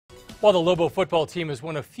While the Lobo football team has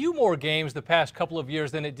won a few more games the past couple of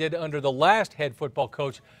years than it did under the last head football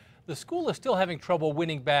coach, the school is still having trouble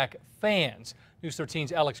winning back fans. News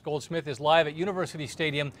 13's Alex Goldsmith is live at University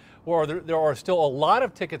Stadium, where there are still a lot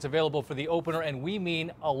of tickets available for the opener, and we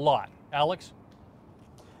mean a lot. Alex?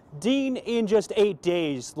 Dean, in just 8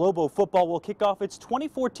 days, Lobo football will kick off its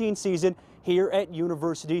 2014 season here at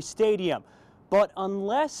University Stadium. But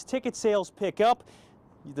unless ticket sales pick up,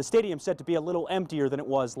 the stadium's set to be a little emptier than it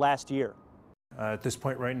was last year. At this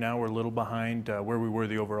point right now, we're a little behind where we were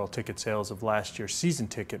the overall ticket sales of last year's season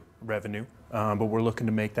ticket revenue, but we're looking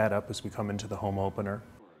to make that up as we come into the home opener.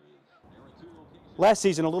 Last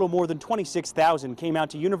season, a little more than 26,000 came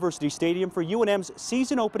out to University Stadium for UNM's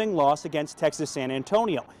season opening loss against Texas San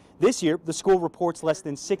Antonio. This year, the school reports less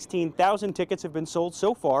than 16,000 tickets have been sold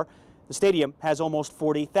so far. The stadium has almost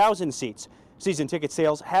 40,000 seats. Season ticket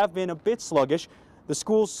sales have been a bit sluggish. The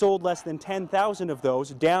school sold less than 10,000 of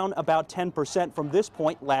those, down about 10% from this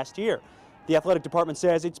point last year. The athletic department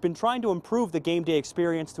says it's been trying to improve the game day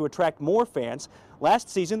experience to attract more fans. Last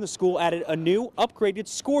season, the school added a new, upgraded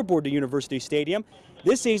scoreboard to University Stadium.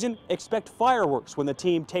 This season, expect fireworks when the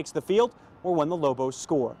team takes the field or when the Lobos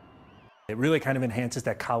score. It really kind of enhances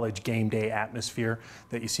that college game day atmosphere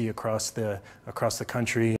that you see across the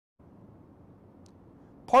country.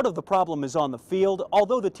 Part of the problem is on the field.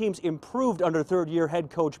 Although the team's improved under third-year head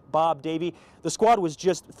coach Bob Davie, the squad was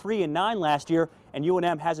just 3-9 last year, and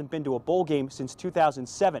UNM hasn't been to a bowl game since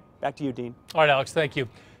 2007. Back to you, Dean. All right, Alex, thank you.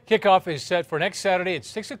 Kickoff is set for next Saturday at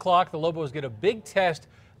 6 o'clock. The Lobos get a big test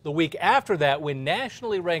the week after that when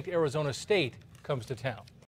nationally ranked Arizona State comes to town.